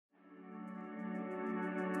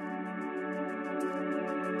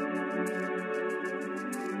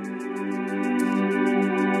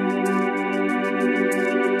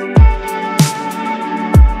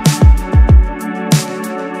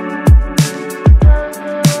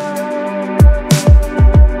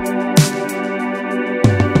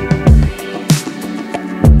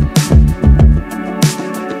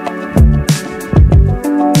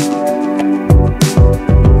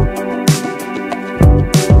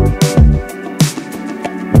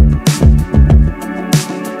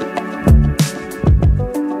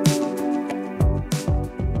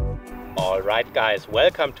up guys,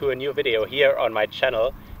 welcome to a new video here on my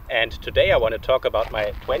channel, and today I want to talk about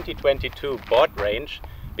my 2022 board range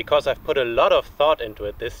because I've put a lot of thought into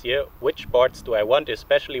it this year. Which boards do I want,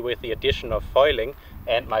 especially with the addition of foiling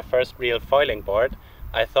and my first real foiling board.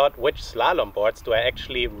 I thought, which slalom boards do I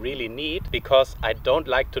actually really need, because I don't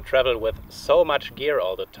like to travel with so much gear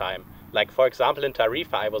all the time. Like for example in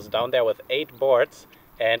Tarifa I was down there with 8 boards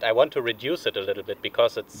and I want to reduce it a little bit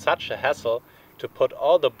because it's such a hassle to put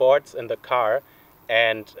all the boards in the car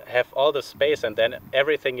and have all the space, and then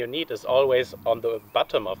everything you need is always on the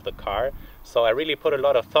bottom of the car. So I really put a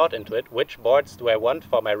lot of thought into it. Which boards do I want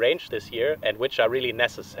for my range this year and which are really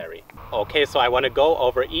necessary? Okay, so I want to go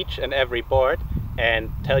over each and every board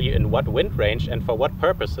and tell you in what wind range and for what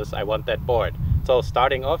purposes I want that board. So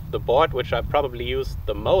starting off, the board which I probably used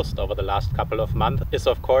the most over the last couple of months is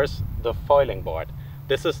of course the foiling board.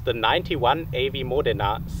 This is the 91 AV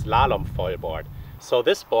Modena slalom foil board. So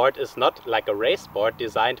this board is not like a race board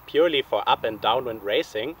designed purely for up and downwind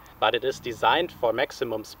racing, but it is designed for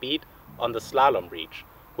maximum speed on the slalom reach,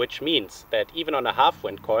 which means that even on a half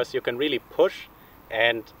wind course you can really push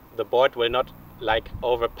and the board will not like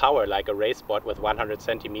overpower like a race board with 100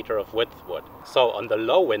 centimeter of width would. So on the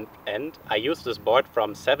low wind end I use this board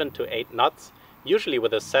from 7 to 8 knots, usually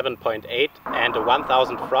with a 7.8 and a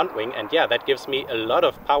 1000 front wing, and yeah, that gives me a lot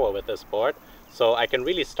of power with this board. So I can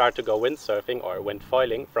really start to go windsurfing or wind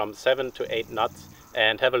foiling from 7 to 8 knots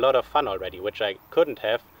and have a lot of fun already, which I couldn't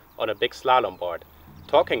have on a big slalom board.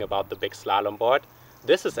 Talking about the big slalom board,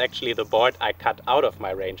 this is actually the board I cut out of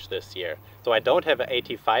my range this year. So I don't have an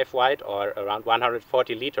 85 wide or around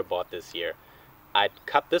 140 liter board this year. I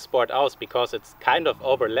cut this board out because it's kind of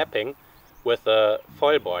overlapping with a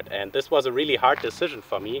foil board, and this was a really hard decision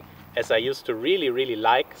for me, as I used to really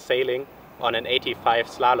like sailing on an 85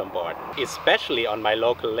 slalom board, especially on my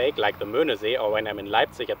local lake like the Möhnesee, or when I'm in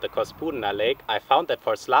Leipzig at the Kospunener lake. I found that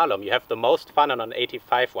for slalom you have the most fun on an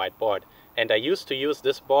 85 wide board, and I used to use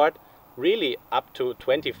this board really up to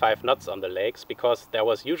 25 knots on the lakes, because there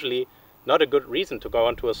was usually not a good reason to go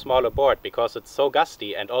onto a smaller board because it's so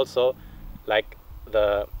gusty, and also like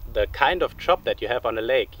the kind of chop that you have on a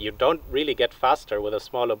lake, you don't really get faster with a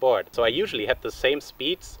smaller board. So I usually had the same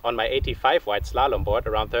speeds on my 85 wide slalom board,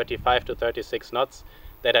 around 35 to 36 knots,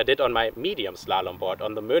 that I did on my medium slalom board.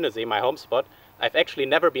 On the Möhnesee, my home spot, I've actually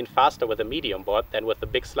never been faster with a medium board than with the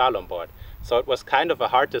big slalom board. So it was kind of a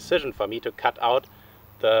hard decision for me to cut out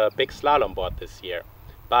the big slalom board this year.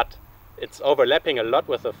 But it's overlapping a lot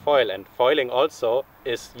with the foil, and foiling also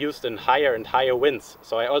is used in higher and higher winds.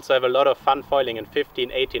 So I also have a lot of fun foiling in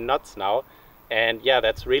 15, 18 knots now. And yeah,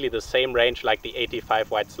 that's really the same range like the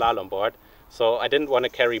 85 wide slalom board. So I didn't want to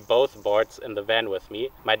carry both boards in the van with me.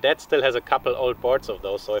 My dad still has a couple old boards of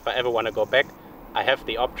those, so if I ever want to go back, I have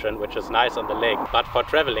the option, which is nice on the lake. But for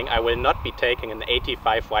traveling, I will not be taking an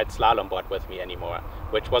 85 wide slalom board with me anymore,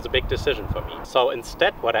 which was a big decision for me. So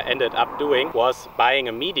instead what I ended up doing was buying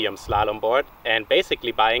a medium slalom board, and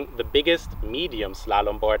basically buying the biggest medium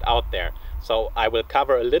slalom board out there. So I will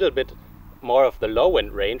cover a little bit more of the low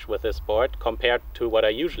wind range with this board compared to what I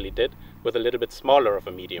usually did with a little bit smaller of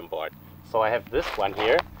a medium board. So I have this one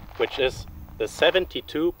here, which is the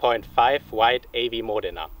 72.5 wide AV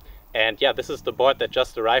Modena. And yeah, this is the board that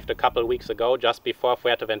just arrived a couple weeks ago, just before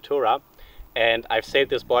Fuerteventura. And I've sailed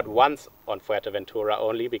this board once on Fuerteventura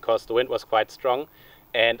only because the wind was quite strong.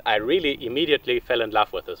 And I really immediately fell in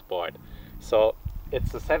love with this board. So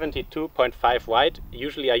it's a 72.5 wide.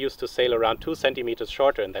 Usually I used to sail around 2 centimeters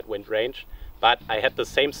shorter in that wind range. But I had the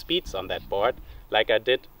same speeds on that board like I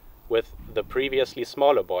did with the previously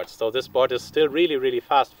smaller boards. So this board is still really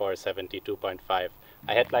fast for a 72.5.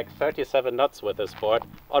 I had like 37 knots with this board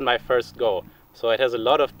on my first go. So it has a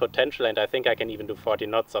lot of potential, and I think I can even do 40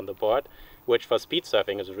 knots on the board, which for speed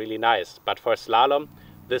surfing is really nice. But for slalom,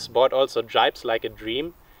 this board also jibes like a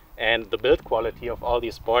dream, and the build quality of all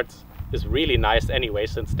these boards is really nice anyway,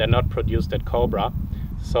 since they're not produced at Cobra.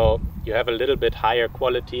 So you have a little bit higher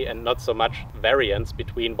quality and not so much variance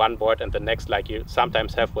between one board and the next like you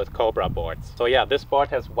sometimes have with Cobra boards. So yeah, this board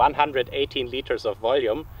has 118 liters of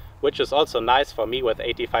volume, which is also nice for me with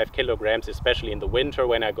 85 kilograms, especially in the winter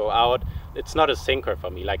when I go out. It's not a sinker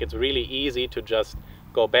for me, like it's really easy to just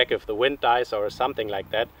go back if the wind dies or something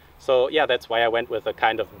like that. So yeah, that's why I went with a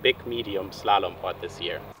kind of big medium slalom board this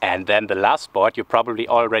year. And then the last board you probably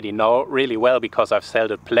already know really well because I've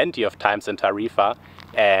sailed it plenty of times in Tarifa,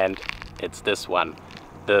 and it's this one.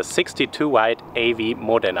 The 62 wide AV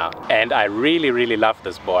Modena, and I really love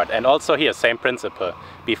this board. And also here, same principle.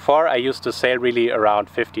 Before I used to sail really around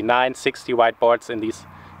 59, 60 wide boards in these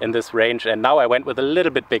in this range, and now I went with a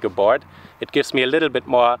little bit bigger board. It gives me a little bit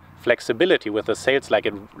more flexibility with the sails, like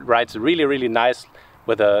it rides really, really nice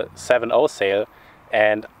with a 7/0 sail.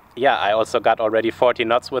 And yeah, I also got already 40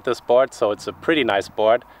 knots with this board, so it's a pretty nice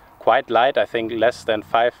board. Quite light, I think less than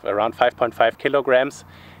around 5.5 kilograms.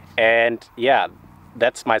 And yeah,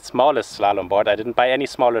 that's my smallest slalom board. I didn't buy any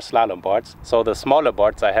smaller slalom boards, so the smaller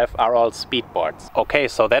boards I have are all speed boards. Okay,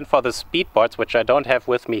 so then for the speed boards, which I don't have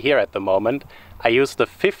with me here at the moment, I use the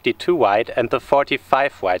 52 wide and the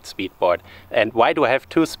 45 wide speed board. And why do I have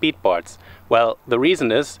two speed boards? Well, the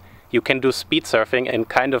reason is you can do speed surfing in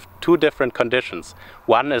kind of two different conditions.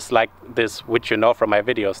 One is like this, which you know from my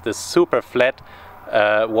videos, this super flat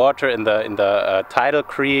water in the tidal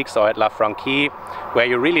creeks or at La Franquille, where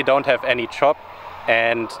you really don't have any chop.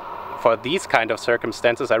 And for these kind of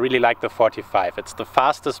circumstances, I really like the 45. It's the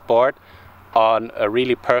fastest board on a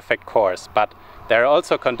really perfect course. But there are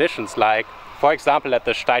also conditions like, for example, at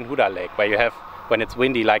the Steinhuder Lake, where you have, when it's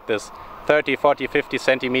windy, like this 30, 40, 50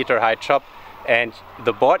 centimeter high chop. And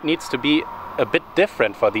the board needs to be a bit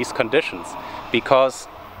different for these conditions, because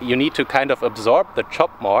you need to kind of absorb the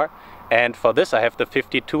chop more. And for this I have the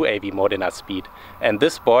 52 AV Modena speed. And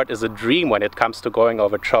this board is a dream when it comes to going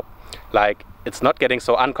over chop. Like, it's not getting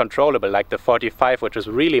so uncontrollable like the 45, which is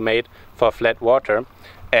really made for flat water.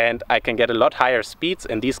 And I can get a lot higher speeds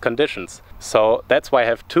in these conditions. So that's why I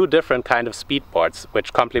have two different kind of speed boards,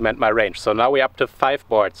 which complement my range. So now we're up to 5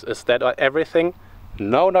 boards. Is that everything?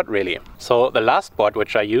 No, not really. So the last board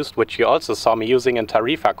which I used, which you also saw me using in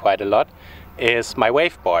Tarifa quite a lot, is my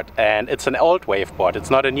waveboard. And it's an old waveboard.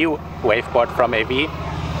 It's not a new waveboard from AV.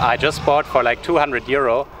 I just bought for like 200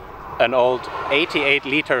 euro an old 88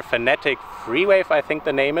 liter Fanatic Freewave, I think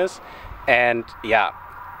the name is. And yeah,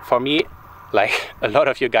 for me, like a lot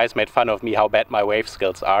of you guys made fun of me how bad my wave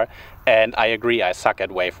skills are. And I agree, I suck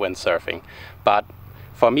at wave windsurfing. But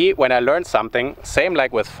for me, when I learn something, same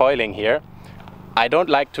like with foiling here, I don't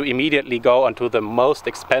like to immediately go onto the most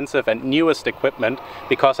expensive and newest equipment,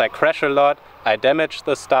 because I crash a lot, I damage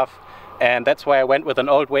the stuff, and that's why I went with an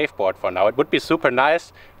old waveboard for now. It would be super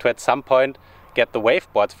nice to at some point get the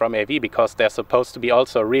waveboards from AV, because they're supposed to be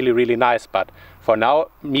also really, really nice. But for now,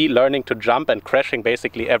 me learning to jump and crashing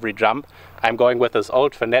basically every jump, I'm going with this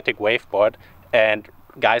old Fanatic waveboard. And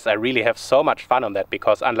guys, I really have so much fun on that,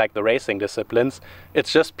 because unlike the racing disciplines,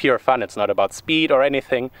 it's just pure fun. It's not about speed or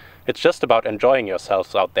anything. It's just about enjoying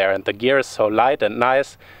yourselves out there. And the gear is so light and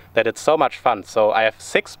nice that it's so much fun. So I have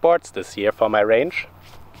 6 boards this year for my range.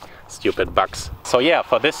 Stupid bugs. So yeah,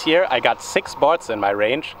 for this year I got 6 boards in my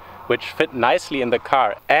range, which fit nicely in the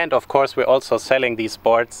car. And of course we're also selling these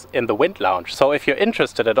boards in the Wind Lounge. So if you're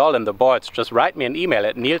interested at all in the boards, just write me an email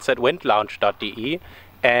at nils@windlounge.de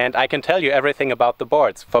and I can tell you everything about the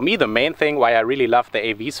boards. For me, the main thing why I really love the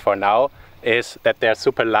AVs for now is that they're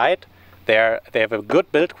super light. They have a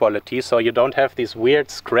good build quality, so you don't have these weird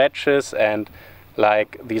scratches and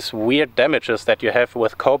like these weird damages that you have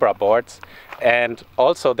with Cobra boards. And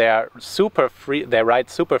also they are super free, they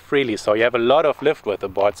ride super freely, so you have a lot of lift with the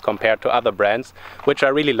boards compared to other brands, which I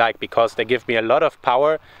really like, because they give me a lot of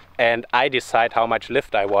power and I decide how much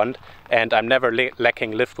lift I want, and I'm never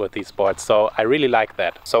lacking lift with these boards, so I really like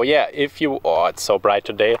that. So yeah, oh, it's so bright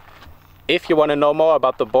today. If you want to know more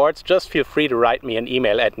about the boards, just feel free to write me an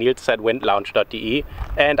email at nils@windlounge.de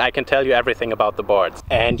and I can tell you everything about the boards.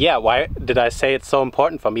 And yeah, why did I say it's so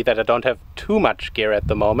important for me that I don't have too much gear at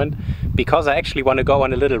the moment? Because I actually want to go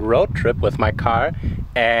on a little road trip with my car,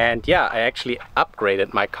 and yeah, I actually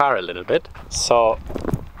upgraded my car a little bit. So,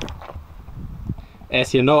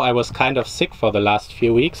 as you know, I was kind of sick for the last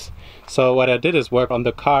few weeks. So what I did is work on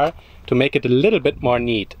the car to make it a little bit more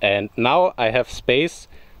neat. And now I have space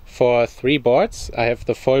for 3 boards. I have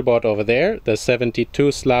the foil board over there, the 72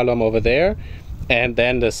 slalom over there, and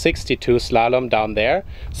then the 62 slalom down there.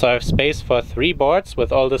 So I have space for 3 boards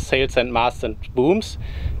with all the sails and masts and booms.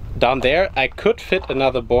 Down there I could fit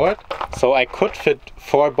another board, so I could fit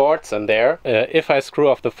 4 boards in there if I screw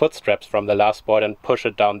off the foot straps from the last board and push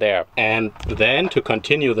it down there. And then to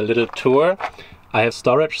continue the little tour, I have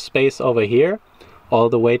storage space over here all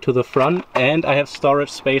the way to the front, and I have storage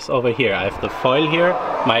space over here. I have the foil here,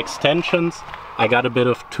 my extensions, I got a bit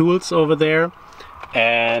of tools over there,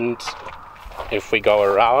 and if we go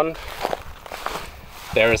around,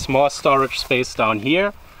 there is more storage space down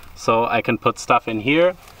here, so I can put stuff in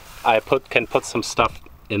here. I can put some stuff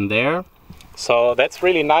in there, so that's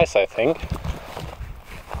really nice, I think.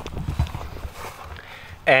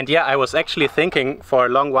 And yeah, I was actually thinking for a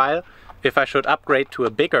long while if I should upgrade to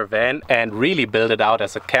a bigger van and really build it out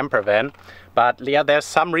as a camper van. But yeah, there's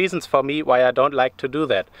some reasons for me why I don't like to do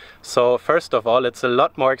that. So first of all, it's a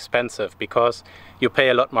lot more expensive because you pay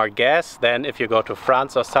a lot more gas. Then if you go to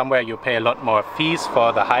France or somewhere, you pay a lot more fees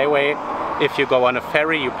for the highway. If you go on a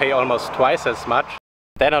ferry, you pay almost twice as much.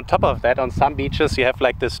 Then on top of that, on some beaches you have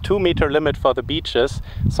like this 2-meter limit for the beaches,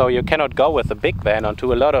 so you cannot go with a big van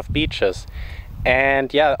onto a lot of beaches.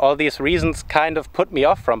 And yeah, all these reasons kind of put me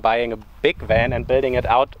off from buying a big van and building it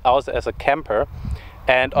out as a camper.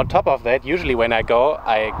 And on top of that, usually when I go,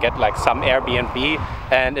 I get like some Airbnb,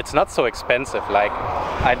 and it's not so expensive. Like,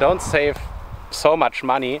 I don't save so much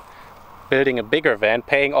money building a bigger van,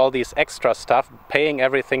 paying all these extra stuff, paying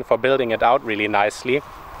everything for building it out really nicely.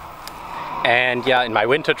 And yeah, in my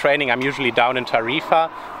winter training, I'm usually down in Tarifa,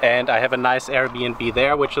 and I have a nice Airbnb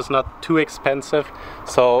there, which is not too expensive.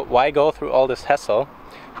 So why go through all this hassle?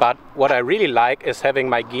 But what I really like is having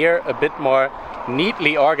my gear a bit more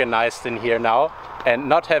neatly organized in here now, and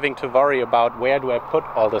not having to worry about where do I put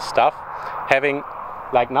all the stuff. Having,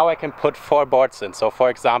 like, now I can put 4 boards in. So for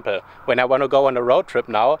example, when I want to go on a road trip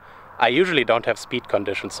now, I usually don't have speed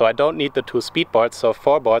conditions, so I don't need the 2 speed boards, so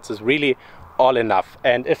 4 boards is really all enough.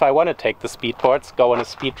 And if I want to take the speed boards, go on a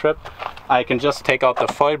speed trip, I can just take out the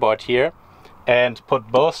foil board here and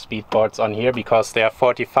put both speed boards on here, because they are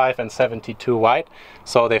 45 and 72 wide,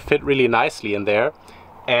 so they fit really nicely in there.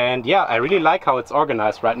 And yeah, I really like how it's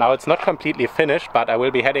organized right now. It's not completely finished, but I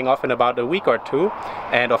will be heading off in about a week or 2,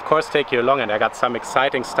 and of course take you along, and I got some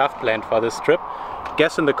exciting stuff planned for this trip.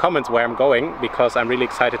 Guess in the comments where I'm going, because I'm really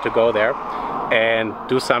excited to go there and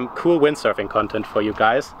do some cool windsurfing content for you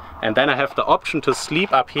guys. And then I have the option to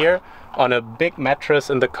sleep up here on a big mattress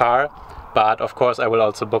in the car. But of course I will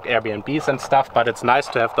also book Airbnbs and stuff, but it's nice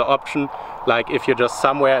to have the option, like if you're just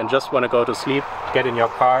somewhere and just want to go to sleep, get in your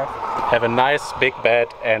car, have a nice big bed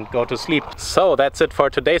and go to sleep. So that's it for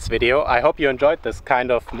today's video. I hope you enjoyed this kind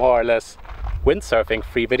of more or less windsurfing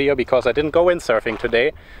free video, because I didn't go windsurfing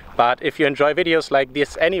today. But if you enjoy videos like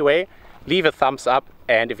this anyway, leave a thumbs up,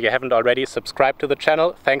 and if you haven't already, subscribe to the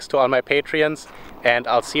channel. Thanks to all my Patreons, and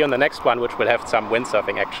I'll see you on the next one, which will have some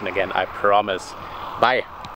windsurfing action again, I promise. Bye!